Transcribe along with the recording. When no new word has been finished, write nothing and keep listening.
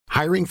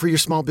Hiring for your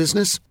small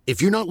business?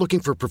 If you're not looking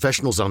for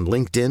professionals on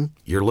LinkedIn,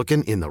 you're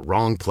looking in the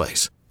wrong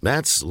place.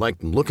 That's like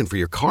looking for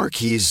your car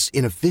keys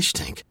in a fish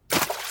tank.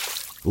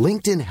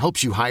 LinkedIn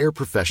helps you hire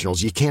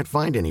professionals you can't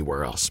find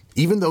anywhere else,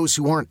 even those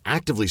who aren't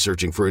actively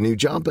searching for a new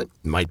job but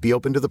might be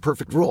open to the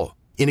perfect role.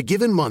 In a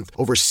given month,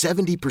 over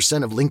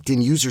 70% of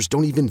LinkedIn users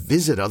don't even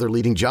visit other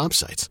leading job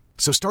sites.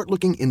 So start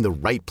looking in the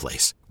right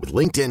place. With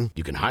LinkedIn,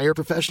 you can hire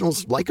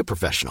professionals like a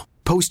professional.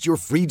 Post your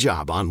free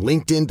job on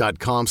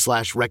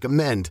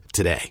linkedin.com/recommend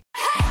today.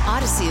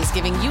 Odyssey is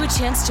giving you a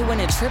chance to win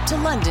a trip to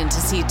London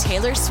to see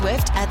Taylor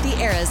Swift at the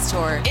Eras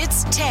Tour.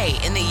 It's Tay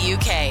in the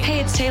UK. Hey,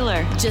 it's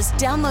Taylor. Just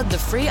download the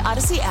free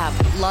Odyssey app,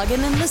 log in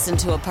and listen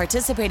to a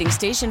participating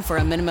station for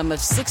a minimum of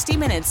 60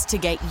 minutes to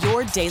get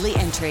your daily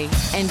entry.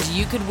 And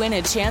you could win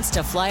a chance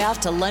to fly off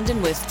to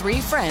London with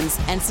 3 friends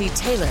and see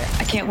Taylor.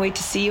 I can't wait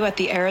to see you at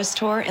the Eras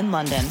Tour in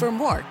London. For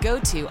more, go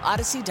to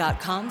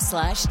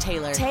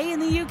odyssey.com/Taylor. Tay in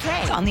the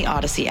UK. It's on the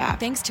Odyssey app.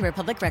 Thanks to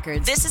Republic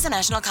Records. This is a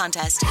national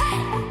contest.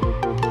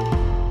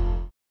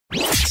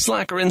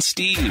 Slacker and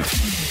Steve.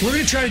 We're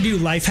going to try to do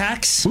life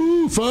hacks.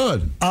 Ooh,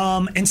 fun.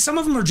 And some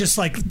of them are just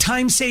like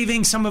time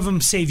saving. Some of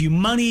them save you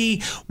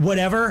money,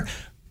 whatever.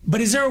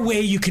 But is there a way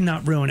you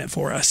cannot ruin it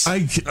for us?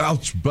 I'll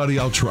try.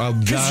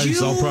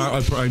 Guys,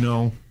 I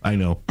know.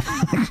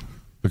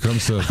 It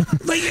comes to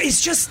like,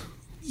 it's just,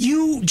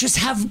 you just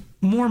have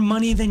more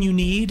money than you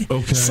need.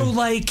 Okay. So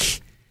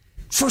like,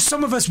 for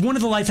some of us, one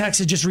of the life hacks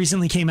that just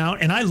recently came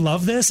out, and I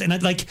love this, and I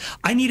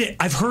need it.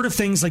 I've heard of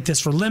things like this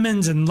for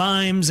lemons and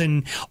limes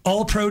and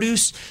all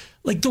produce.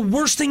 Like, the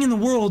worst thing in the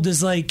world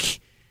is like,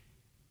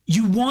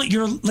 you want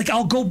your, like,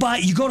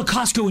 you go to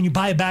Costco and you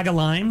buy a bag of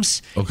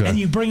limes, and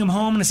you bring them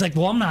home, and it's like,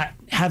 well, I'm not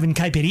having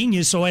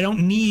caipirinhas, so I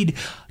don't need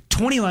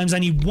 20 limes, I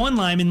need 1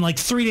 lime, and like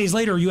 3 days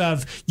later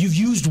you've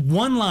used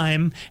 1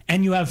 lime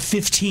and you have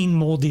 15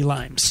 moldy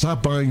limes.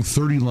 Stop buying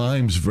 30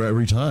 limes for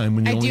every time.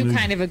 When you I do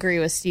kind of agree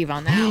with Steve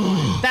on that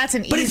one. That's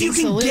an but easy if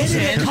you can solution.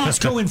 get it at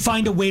Costco and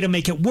find a way to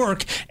make it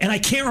work, and I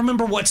can't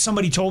remember what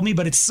somebody told me,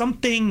 but it's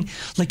something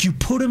like you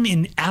put them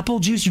in apple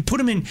juice, you put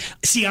them in,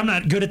 see, I'm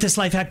not good at this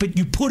life hack, but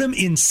you put them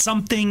in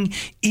something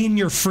in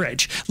your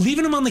fridge.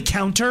 Leaving them on the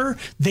counter,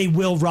 they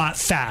will rot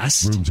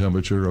fast. Room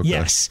temperature, okay.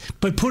 Yes,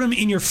 but put them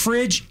in your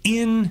fridge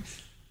in...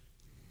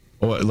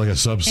 Oh, like a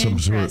some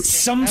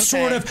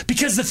sort of,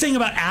 because the thing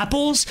about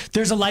apples,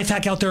 there's a life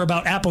hack out there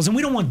about apples, and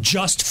we don't want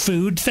just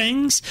food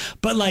things,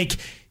 but like,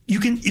 you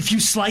can, if you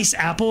slice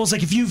apples,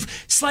 like if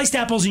you've sliced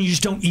apples and you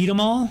just don't eat them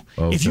all,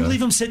 if you leave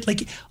them sit,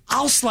 like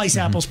I'll slice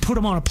apples, put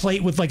them on a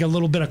plate with like a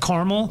little bit of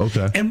caramel,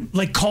 and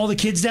like call the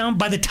kids down.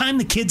 By the time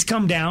the kids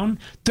come down,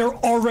 they're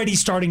already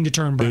starting to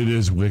turn brown. It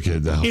is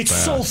wicked. It's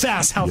so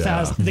fast how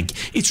fast,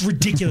 it's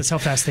ridiculous how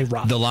fast they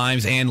rot. The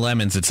limes and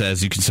lemons, it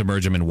says you can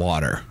submerge them in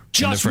water.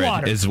 Just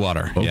water. It's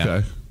water. Okay.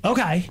 Yeah.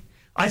 Okay.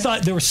 I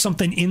thought there was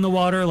something in the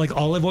water, like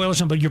olive oil or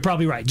something, but you're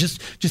probably right. Just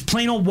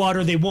plain old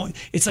water. They won't.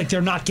 It's like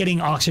they're not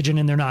getting oxygen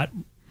and they're not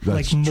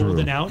That's like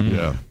molding true. out.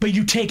 Yeah. But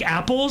you take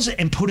apples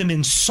and put them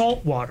in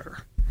salt water.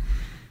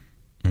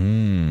 Do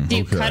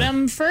you cut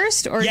them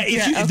first, or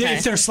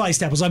if they're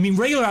sliced apples? I mean,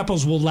 regular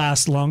apples will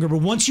last longer,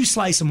 but once you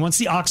slice them, once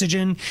the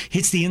oxygen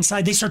hits the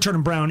inside, they start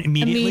turning brown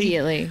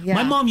immediately. Yeah.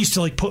 My mom used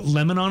to like put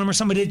lemon on them or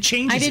something. It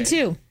changes. I did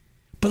too.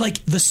 But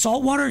like the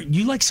salt water,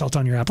 you like salt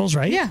on your apples,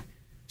 right? Yeah.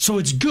 So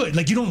it's good.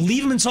 Like, you don't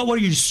leave them in salt water.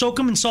 You just soak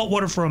them in salt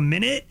water for a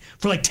minute,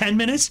 for like 10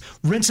 minutes,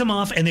 rinse them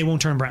off, and they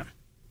won't turn brown.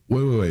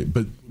 Wait.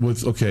 But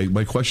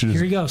my question is...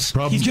 Here he goes.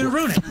 He's going to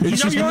ruin it.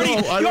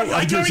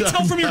 I can already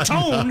tell from your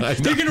tone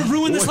that you're going to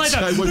ruin this life.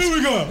 Here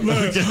we go.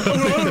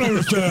 I don't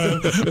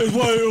understand. It's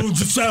why it will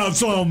just have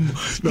some,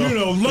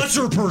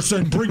 lesser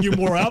person bring you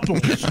more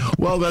apples.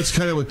 Well, that's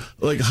kind of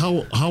like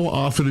how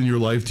often in your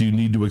life do you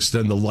need to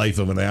extend the life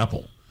of an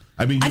apple?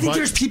 I mean, I think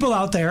there's people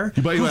out there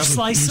who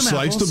slice some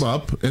apples. You sliced them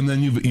up, and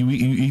then you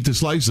eat the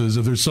slices.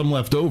 If there's some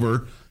left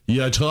over,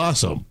 you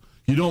toss them.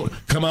 You don't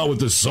come out with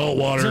the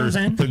saltwater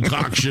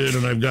concoction,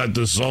 and I've got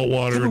the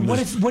saltwater. Yeah, what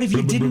if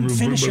you didn't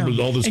finish them?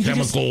 All those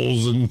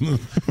chemicals, and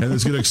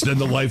it's going to extend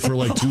the life for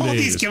like 2 days. All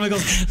these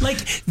chemicals. Like,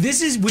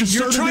 this is when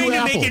you're trying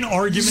to make an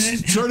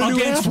argument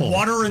against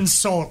water and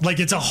salt. Like,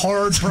 it's a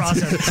hard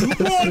process.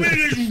 Well, I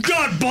mean, you've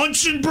got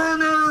Bunsen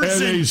burners.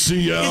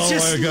 NaCl. It's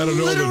just I got to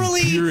know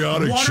literally the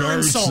periodic water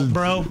charts and salt,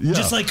 bro. Yeah.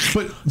 Just like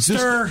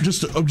stir.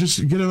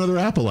 Just get another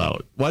apple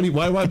out. Why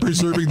am I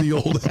preserving the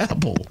old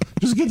apple?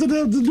 Just get the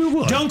new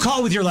one. Don't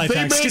call with your life they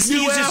hacks. Make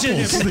new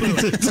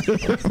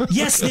apples.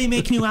 Yes, they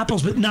make new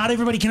apples, but not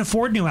everybody can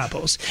afford new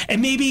apples.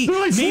 And maybe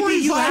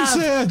you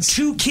have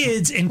 2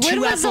 kids and 2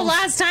 apples. When was the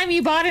last time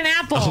you bought an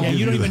apple? Yeah,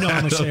 you don't even know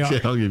how much they are.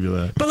 I'll give you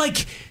that. But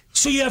like,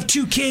 so you have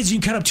 2 kids, you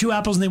cut up 2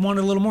 apples, and they want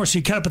a little more. So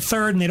you cut up a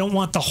third, and they don't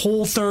want the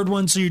whole third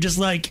one. So you're just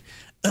like,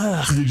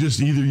 ugh. You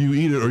just either you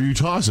eat it or you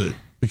toss it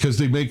because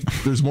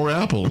there's more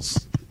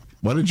apples.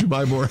 Why didn't you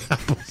buy more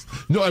apples?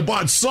 No, I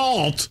bought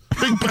salt.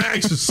 big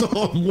bags of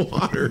salt and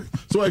water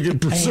so I can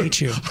preserve. I hate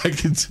you.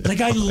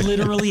 I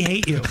literally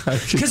hate you.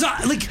 Because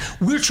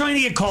we're trying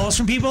to get calls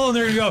from people, and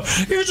they're going to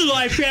go, here's a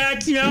life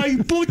hack.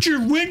 You put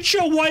your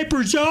windshield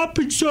wipers up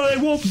and so they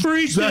won't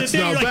freeze. That's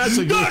stupid. I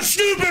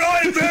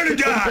invented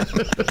that.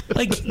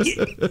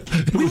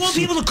 We want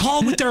people to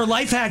call with their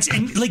life hacks,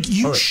 and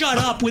shut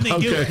up when they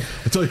do it.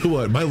 I'll tell you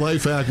what, my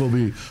life hack will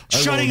be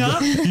shutting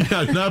up.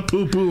 Yeah, not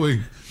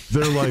poo-pooing.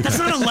 Their life. That's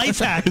not a life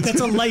hack.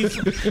 That's a life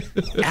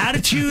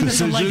attitude.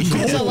 That's a life goal.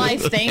 That's a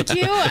life thank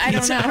you? I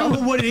don't know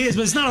what it is,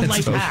 but it's not a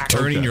life hack.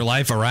 Turning your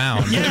life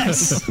around.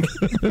 Yes.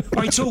 All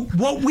right, so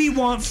what we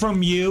want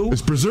from you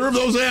is preserve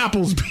those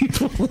apples,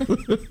 people.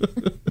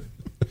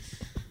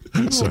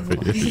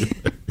 Sorry.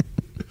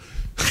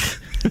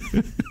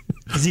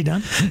 Is he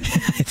done?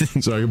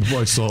 Sorry,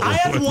 before I saw it. I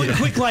have one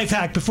quick life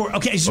hack before.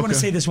 Okay, I just want to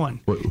say this one.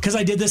 Because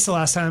I did this the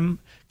last time.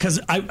 Because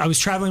I was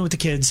traveling with the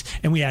kids,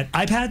 and we had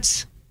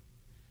iPads,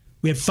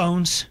 we had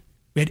phones,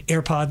 we had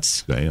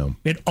AirPods. Damn.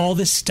 We had all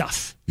this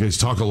stuff. You guys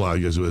talk a lot.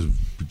 You guys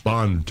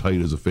bond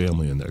tight as a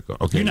family in there.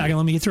 Okay. You're not going to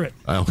let me get through it.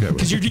 Okay.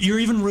 Because you're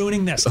even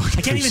ruining this. Okay,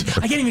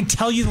 I can't even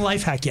tell you the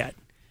life hack yet.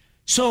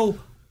 So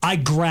I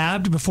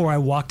grabbed, before I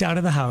walked out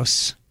of the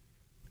house,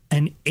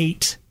 an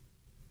 8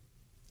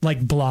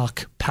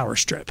 block power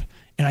strip,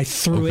 and I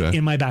threw it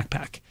in my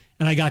backpack,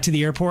 and I got to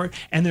the airport,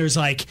 and there's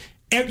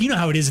you know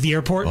how it is at the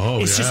airport.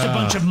 It's just a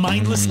bunch of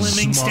mindless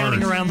lemmings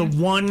standing around the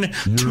one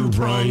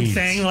 2-prong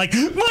thing, my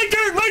turn,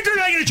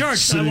 I get a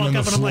charge. And I walk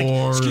up and I'm like,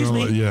 excuse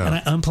me, and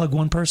I unplug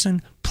one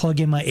person, plug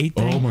in my 8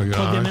 thing,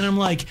 plug them in, I'm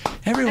like,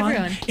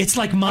 everyone. It's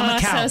like Mama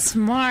Cow. So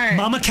smart.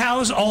 Mama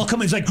Cows all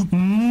come, it's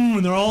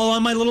and they're all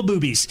on my little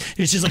boobies.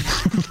 It's just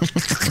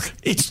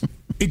it's...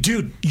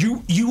 Dude,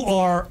 you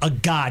are a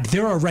god.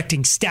 They're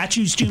erecting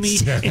statues to me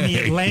in the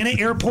Atlanta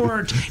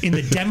airport, in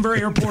the Denver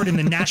airport, in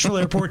the Nashville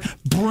airport.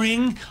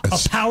 Bring a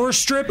power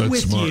strip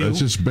with smart. you. That's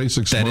just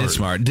basic smart. That is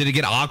smart. Did it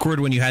get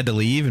awkward when you had to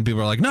leave and people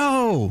were like,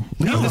 no?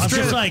 I'm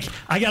just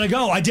I got to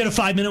go. I did a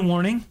 5-minute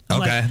warning.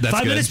 Okay, that's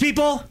 5 good. minutes,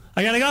 people.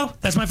 I got to go.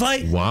 That's my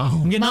flight.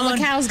 Wow. Mama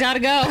Cow's got to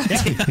go.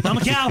 Yeah,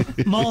 Mama Cow.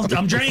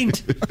 I'm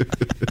drained.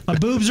 My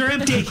boobs are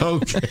empty.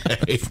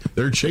 Okay.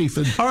 They're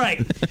chafing. All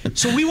right.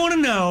 So we want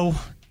to know...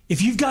 if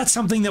you've got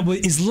something that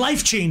is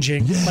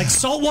life-changing, like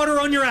salt water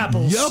on your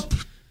apples,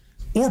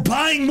 or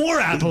buying more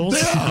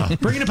apples,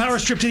 bringing a power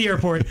strip to the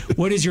airport,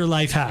 what is your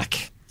life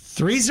hack?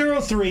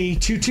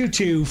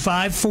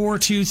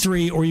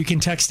 303-222-5423, or you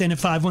can text in at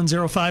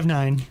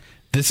 51059.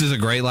 This is a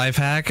great life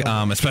hack,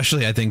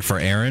 especially, I think, for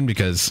Erin,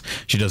 because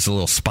she does a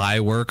little spy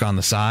work on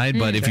the side.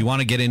 But if you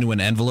want to get into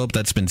an envelope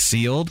that's been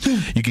sealed,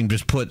 you can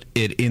just put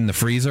it in the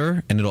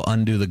freezer, and it'll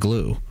undo the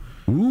glue.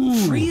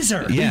 Ooh.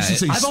 Freezer? Yeah.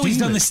 I've always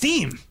done the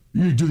steam.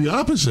 You do the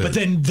opposite. But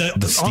then the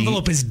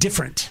envelope is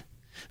different.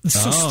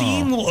 So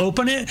steam will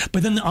open it,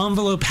 but then the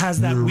envelope has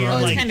that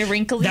weird, kind of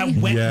wrinkly. That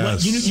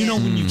wet. You know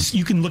when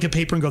you can look at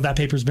paper and go, that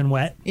paper's been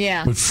wet.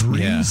 Yeah. But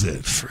freeze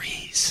it.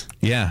 Freeze.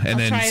 Yeah, and I'll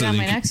then try it on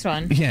my next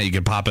one. Yeah, you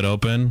can pop it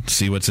open,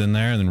 see what's in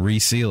there, and then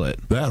reseal it.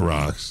 That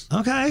rocks.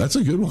 Okay. That's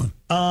a good one.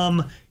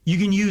 You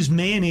can use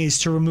mayonnaise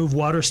to remove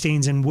water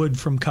stains and wood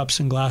from cups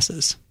and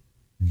glasses.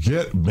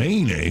 Get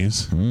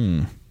mayonnaise.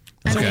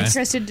 I'm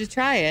interested to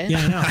try it. Yeah,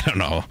 I know. I don't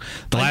know.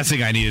 The last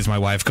thing I need is my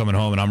wife coming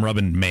home and I'm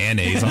rubbing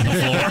mayonnaise on the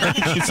floor.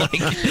 She's like,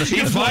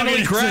 "He's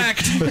finally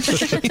cracked."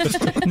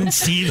 And then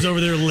Steve's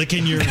over there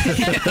licking your...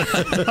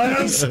 I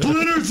have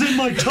splinters in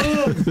my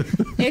tongue.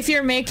 If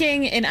you're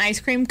making an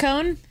ice cream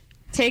cone,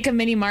 take a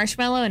mini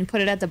marshmallow and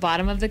put it at the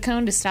bottom of the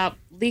cone to stop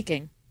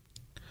leaking.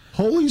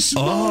 Holy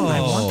smokes.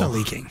 I want the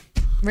leaking.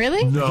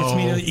 Really? No. Gets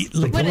me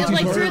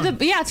to,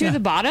 through the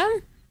bottom?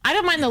 I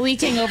don't mind the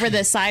leaking over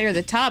the side or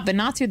the top, but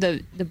not through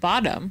the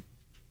bottom.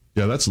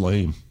 Yeah, that's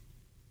lame.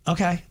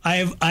 Okay.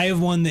 I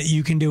have one that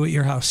you can do at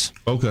your house.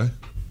 Okay.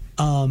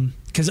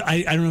 Because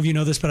I don't know if you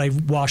know this, but I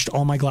washed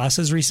all my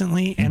glasses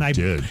recently, and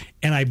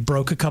I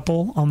broke a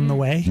couple on the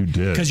way. You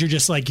did. Because you're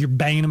just you're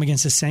banging them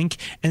against the sink,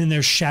 and then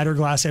there's shattered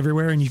glass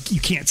everywhere, and you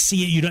can't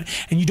see it. You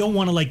don't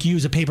want to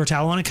use a paper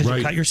towel on it because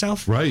you cut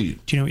yourself. Right.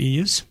 Do you know what you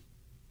use?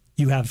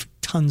 You have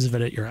tons of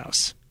it at your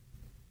house.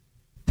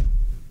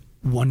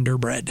 Wonder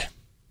Bread.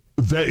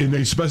 And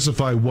they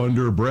specify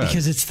Wonder Bread.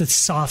 Because it's the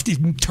soft,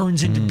 it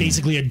turns into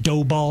basically a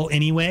dough ball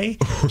anyway.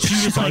 So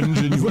you just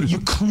you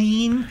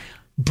clean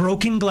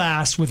broken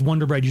glass with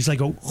Wonder Bread. You just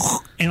go,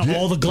 and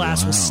all the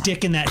glass will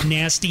stick in that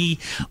nasty,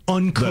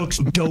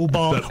 uncooked dough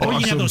ball. Or you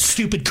can have those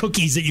stupid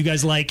cookies that you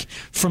guys like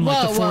from the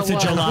 4th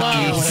of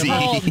July.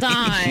 Hold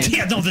on.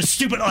 Yeah, no, the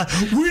stupid,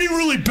 we didn't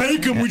really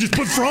bake them. We just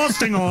put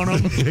frosting on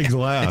them.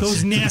 Glass.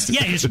 Those nasty,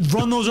 you just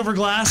run those over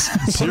glass,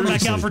 put them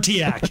back out for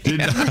TIAC.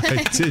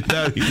 I did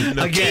not even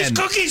know. Again, these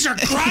cookies are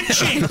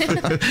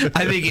crunchy.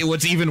 I think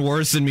what's even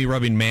worse than me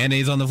rubbing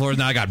mayonnaise on the floor is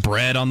now I got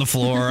bread on the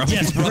floor.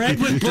 Yes,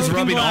 bread with just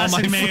rubbing all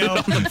my mayo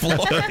food on the floor.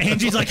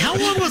 Angie's like, how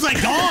long was I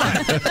gone?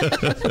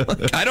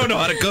 I don't know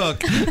how to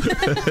cook.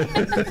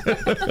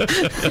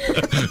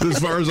 As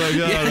far as I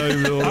got, I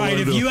don't know. All right,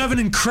 if you have an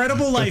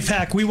incredible life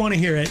hack, we want to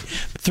hear it.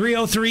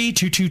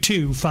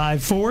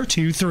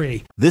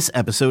 303-222-5423. This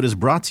episode is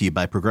brought to you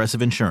by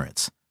Progressive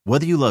Insurance.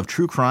 Whether you love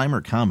true crime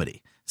or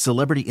comedy,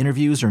 celebrity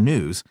interviews or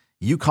news,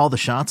 you call the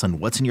shots on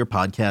what's in your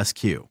podcast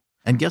queue.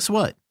 And guess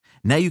what?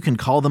 Now you can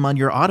call them on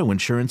your auto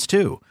insurance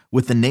too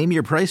with the Name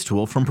Your Price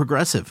tool from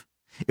Progressive.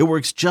 It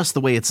works just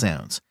the way it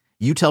sounds.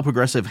 You tell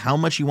Progressive how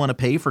much you want to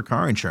pay for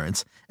car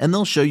insurance, and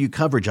they'll show you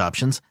coverage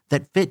options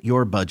that fit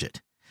your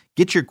budget.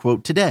 Get your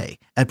quote today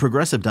at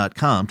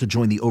Progressive.com to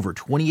join the over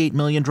 28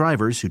 million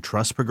drivers who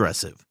trust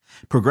Progressive.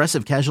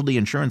 Progressive Casualty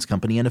Insurance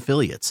Company and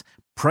Affiliates.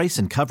 Price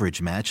and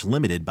coverage match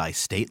limited by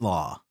state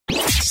law.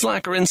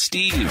 Slacker and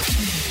Steve.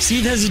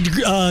 Steve has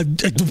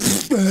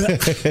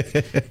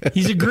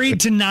he's agreed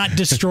to not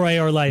destroy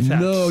our life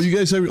hacks. No, you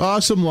guys have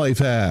awesome life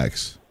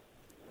hacks.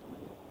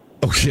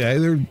 Okay,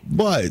 they're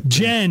what?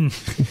 Jen.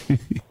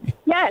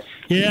 Yes.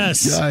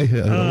 Yes.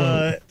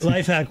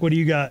 Life hack, what do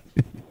you got?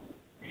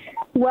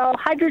 Well,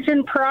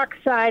 hydrogen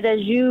peroxide,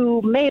 as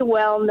you may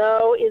well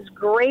know, is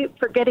great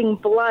for getting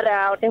blood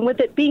out. And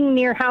with it being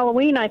near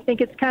Halloween, I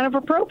think it's kind of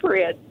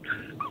appropriate.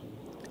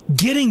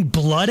 Getting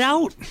blood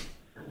out?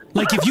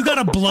 Like if you got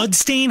a blood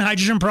stain,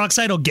 hydrogen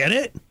peroxide will get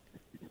it?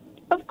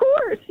 Of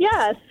course,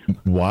 yes.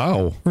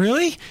 Wow.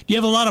 Really? Do you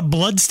have a lot of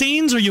blood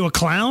stains? Are you a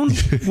clown?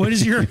 What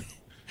is your...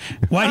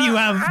 Why do you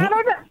have...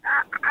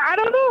 I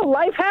don't know.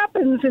 Life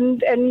happens,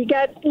 and you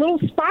get little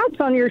spots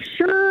on your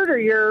shirt or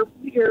your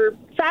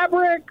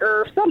fabric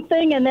or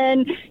something, and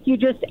then you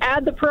just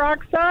add the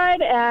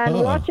peroxide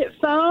and watch it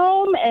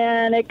foam,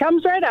 and it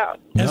comes right out.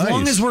 As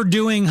long as we're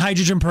doing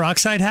hydrogen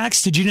peroxide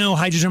hacks, did you know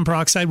hydrogen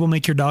peroxide will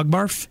make your dog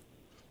barf?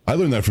 I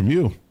learned that from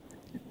you.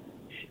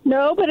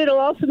 No, but it'll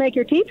also make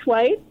your teeth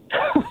white.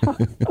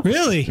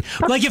 Really?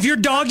 Like if your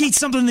dog eats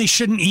something they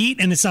shouldn't eat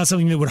and it's not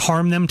something that would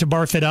harm them to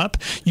barf it up,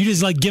 you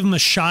just like give them a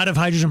shot of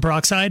hydrogen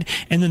peroxide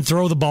and then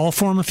throw the ball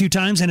for them a few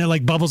times and it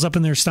like bubbles up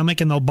in their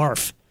stomach and they'll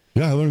barf.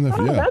 Yeah, I learned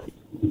that.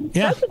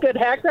 That's a good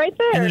hack right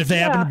there. And then if they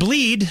happen to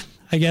bleed,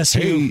 I guess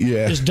you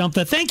just dump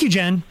that. Thank you,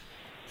 Jen.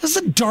 This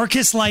is the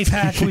darkest life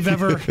hack we've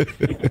ever...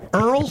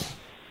 Earl?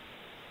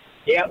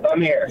 Yep,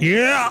 I'm here.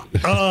 Yeah.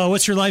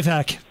 What's your life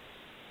hack?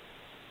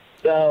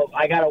 So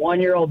I got a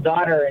 1-year-old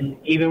daughter, and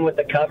even with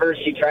the covers,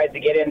 she tries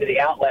to get into the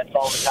outlets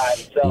all the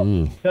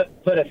time. So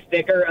put a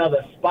sticker of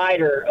a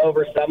spider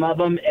over some of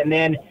them, and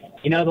then,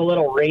 you know the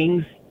little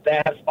rings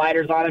that have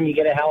spiders on them you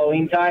get at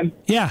Halloween time?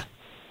 Yeah.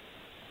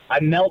 I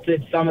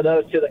melted some of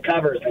those to the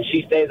covers, and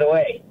she stays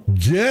away.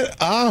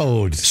 Get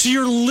out. So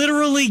you're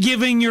literally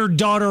giving your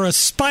daughter a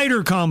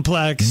spider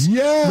complex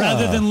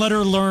rather than let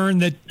her learn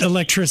that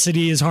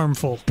electricity is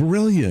harmful.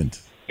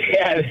 Brilliant.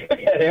 Yeah,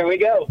 there we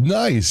go.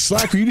 Nice.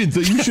 Slacker, you didn't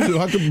think you should have...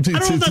 I don't know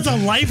if that's a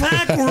life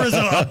hack or is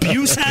it an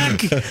abuse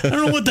hack. I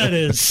don't know what that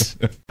is.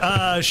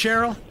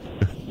 Cheryl?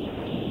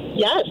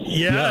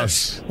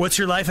 Yes. What's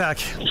your life hack?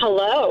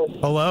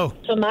 Hello.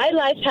 So my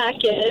life hack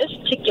is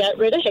to get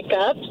rid of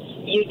hiccups.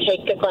 You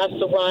take a glass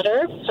of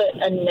water, put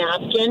a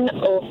napkin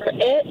over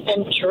it,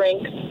 and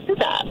drink through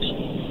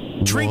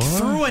that. Drink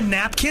through a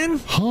napkin?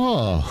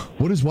 Huh.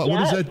 What does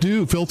that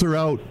do? Filter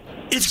out?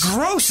 It's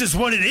gross is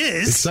what it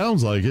is. It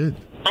sounds like it.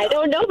 I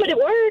don't know, but it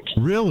worked.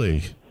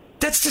 Really?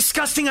 That's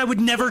disgusting. I would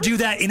never do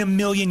that in a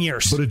million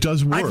years. But it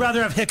does work. I'd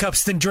rather have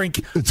hiccups than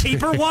drink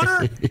taper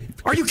water.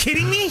 Are you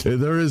kidding me?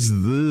 There is,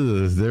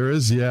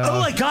 yeah. Oh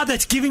my God,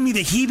 that's giving me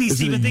the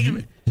heebies even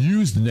thinking.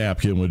 Used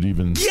napkin would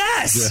even.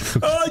 Yes!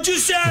 Yeah.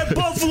 Just add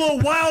Buffalo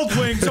Wild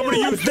Wings. I'm going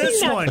to use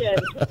this one.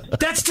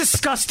 That's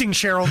disgusting,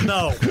 Cheryl.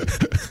 No.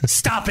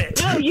 Stop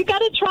it. No, you got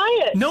to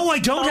try it. No, I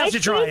don't have to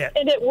try it.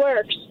 And it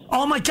works.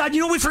 Oh my God, you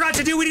know what we forgot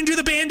to do? We didn't do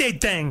the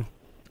Band-Aid thing.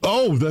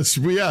 Oh, that's,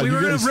 yeah. We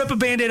were going to rip a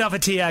Band-Aid off a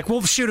TIAC.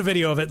 We'll shoot a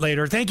video of it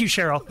later. Thank you,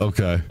 Cheryl.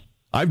 Okay.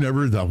 I've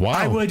never heard that.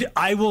 Wow.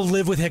 I will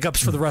live with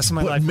hiccups for the rest of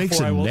my life. What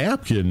makes a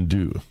napkin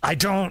do? I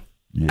don't.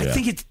 Yeah. I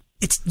think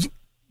it's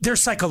they're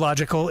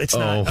psychological. It's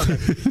not.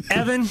 Okay.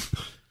 Evan?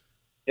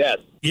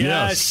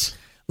 Yes.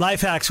 Life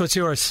hacks, what's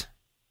yours?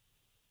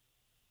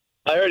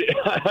 I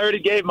already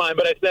gave mine,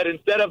 but I said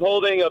instead of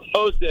holding a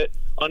Post-it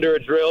under a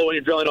drill when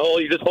you're drilling a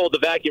hole, you just hold the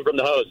vacuum from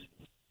the hose.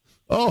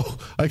 Oh,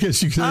 I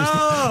guess you can.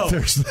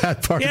 There's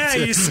that part. Yeah,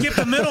 too. you skip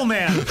the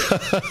middleman.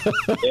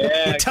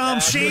 Yeah,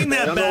 Tom Shane,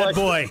 that bad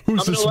boy.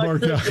 Who's the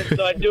smart guy?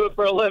 So I do it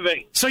for a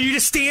living. So you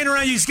just stand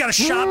around, you just got a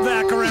shop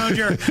vac around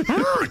your.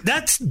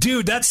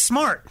 That's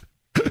smart.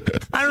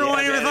 I don't know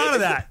why I never thought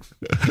of that.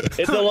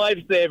 It's a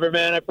lifesaver,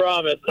 man. I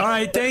promise. All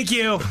right, thank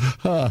you.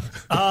 Oh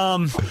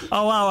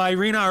wow,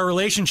 Irina, our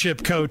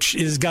relationship coach,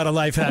 has got a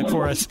life hack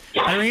for us.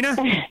 Irina?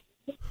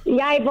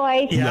 Yay,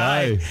 boys.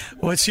 Yay.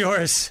 What's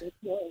yours?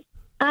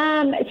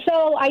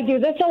 So I do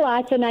this a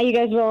lot, so now you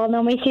guys will all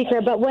know my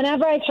secret, but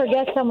whenever I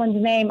forget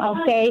someone's name,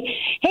 I'll say,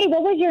 hey,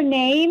 what was your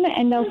name?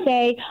 And they'll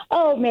say,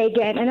 oh,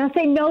 Megan. And I'll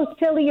say, no,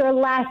 silly, your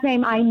last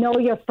name. I know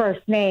your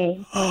first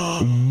name.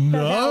 Nice. So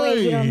that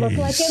way you don't look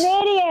like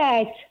an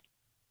idiot.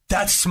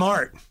 That's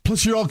smart.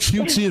 Plus, you're all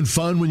cutesy and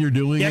fun when you're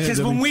doing it. Yeah,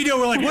 because when we do,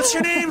 we're like, what's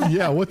your name?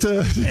 Yeah, what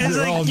the? It's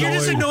like, you're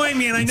just annoying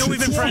me, and I know we've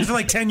been friends for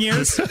like 10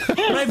 years, but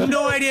I have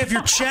no idea if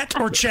you're Chet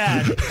or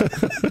Chad.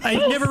 I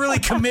never really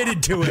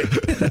committed to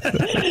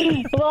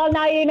it. Well,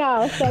 now you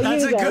know. So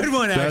that's a good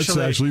one, actually. That's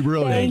actually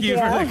brilliant. Thank you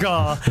for the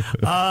call.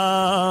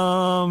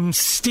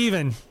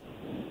 Steven.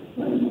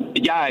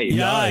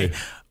 Yay.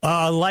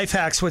 Life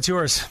hacks, what's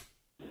yours?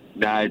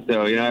 So,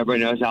 everybody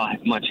knows how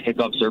much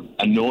hiccups are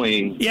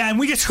annoying. Yeah, and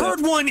we just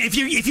heard one. If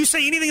you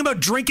say anything about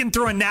drinking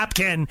through a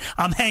napkin,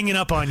 I'm hanging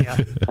up on you.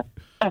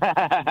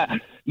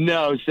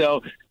 No,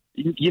 so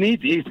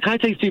it kind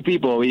of takes two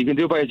people. You can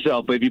do it by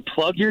yourself, but if you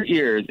plug your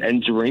ears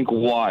and drink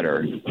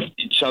water,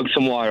 chug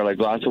some water, like a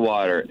glass of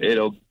water,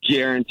 it'll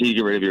guarantee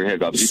get rid of your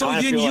hiccups. So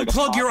then you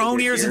plug your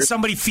own ears and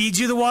somebody feeds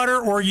you the water,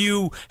 or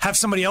you have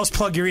somebody else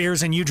plug your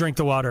ears and you drink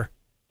the water?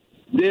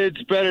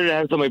 It's better to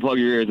have somebody plug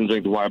your ears and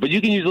drink the water. But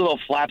you can use little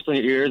flaps on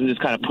your ears and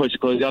just kind of push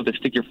close. You don't have to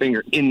stick your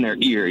finger in their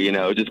ear,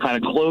 just kind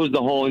of close the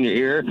hole in your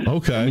ear.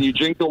 Okay. When you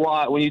drink the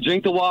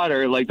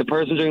water, like the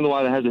person drinking the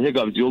water that has the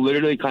hiccups, you'll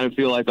literally kind of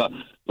feel like a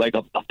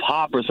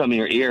pop or something in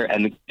your ear,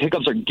 and the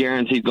hiccups are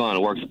guaranteed gone.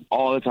 It works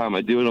all the time.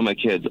 I do it on my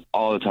kids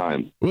all the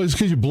time. Well, it's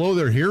because you blow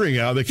their hearing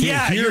out. They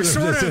can't hear. You're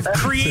sort of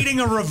creating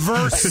a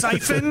reverse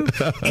siphon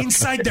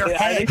inside their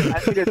head. I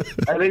think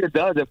it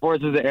does. It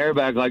forces the air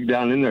back like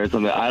down in there or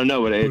something. I don't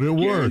know, but it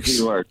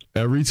works.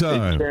 Every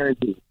time. It's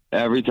guaranteed.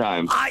 Every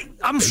time.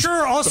 I'm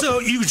sure also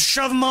you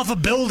shove them off a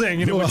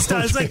building and it would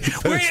stop. It's like,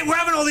 we're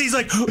having all these,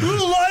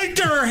 who liked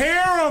her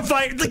hair on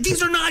fire? Like,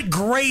 these are not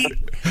great.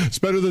 It's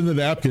better than the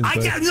napkins.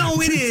 No,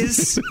 it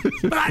is.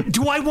 But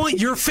do I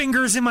want your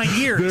fingers in my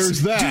ears?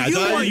 There's that. Do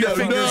you want your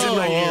fingers in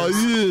my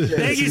ears? Yeah.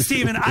 Thank you,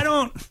 Steven.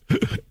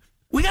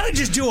 We got to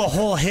just do a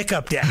whole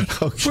hiccup day.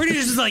 Okay. We're going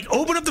to just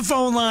open up the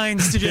phone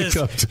lines to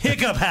just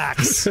hiccup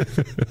hacks.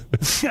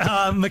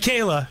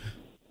 Michaela.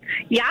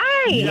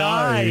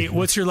 Yay!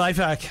 What's your life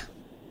hack?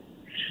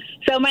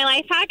 So my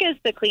life hack is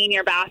to clean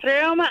your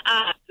bathroom.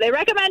 They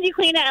recommend you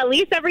clean it at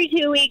least every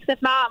 2 weeks,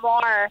 if not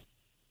more.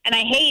 And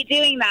I hate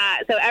doing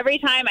that. So every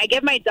time I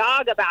give my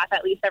dog a bath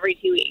at least every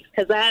 2 weeks,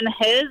 because then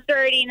his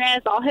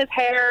dirtiness, all his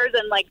hairs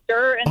and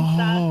dirt and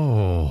stuff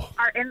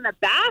are in the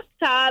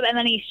bathtub, and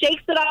then he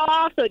shakes it all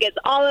off, so it gets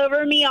all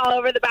over me, all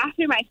over the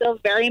bathroom. I feel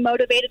very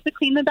motivated to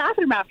clean the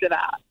bathroom after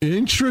that.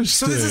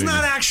 Interesting. So this is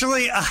not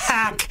actually a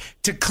hack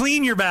to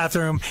clean your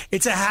bathroom.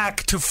 It's a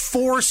hack to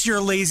force your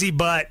lazy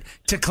butt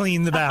to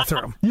clean the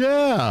bathroom.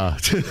 Yeah.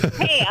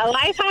 Hey, a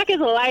life hack is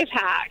a life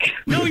hack.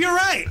 No, you're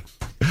right.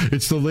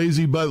 It's the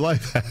lazy butt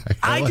life hack.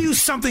 I do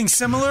something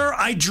similar.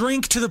 I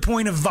drink to the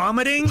point of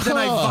vomiting, then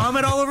I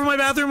vomit all over my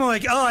bathroom. I'm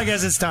like, I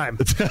guess it's time.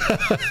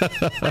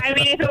 I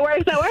mean, if it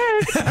works, it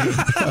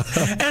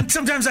works. And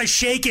sometimes I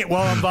shake it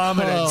while I'm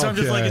vomiting, so I'm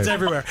just like, it's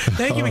everywhere.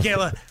 Thank you,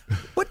 Michaela.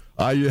 What?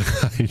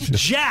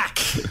 Jack.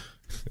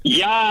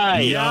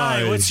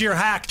 Yay. What's your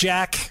hack,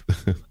 Jack?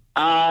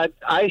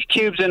 Ice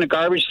cubes in a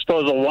garbage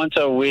disposal once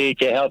a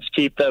week. It helps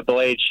keep the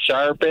blades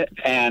sharp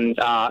and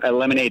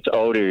eliminates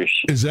odors.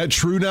 Is that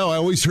true now? I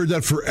always heard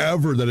that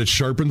forever, that it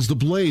sharpens the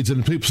blades.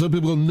 And some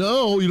people go,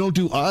 no, you don't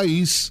do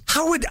ice.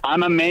 How would...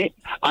 I'm a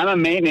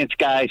maintenance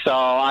guy, so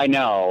I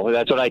know.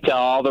 That's what I tell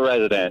all the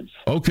residents.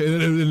 Okay,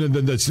 and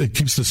it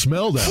keeps the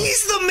smell down.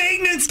 He's the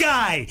maintenance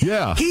guy.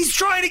 Yeah. He's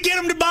trying to get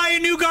him to buy a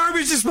new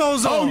garbage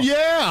disposal. Oh,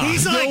 yeah.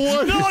 He's like,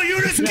 no,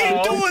 you just keep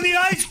doing the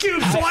ice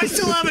cubes, so I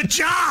still have a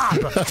job.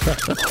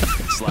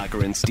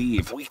 Slacker and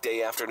Steve,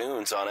 weekday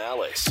afternoons on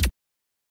Alice.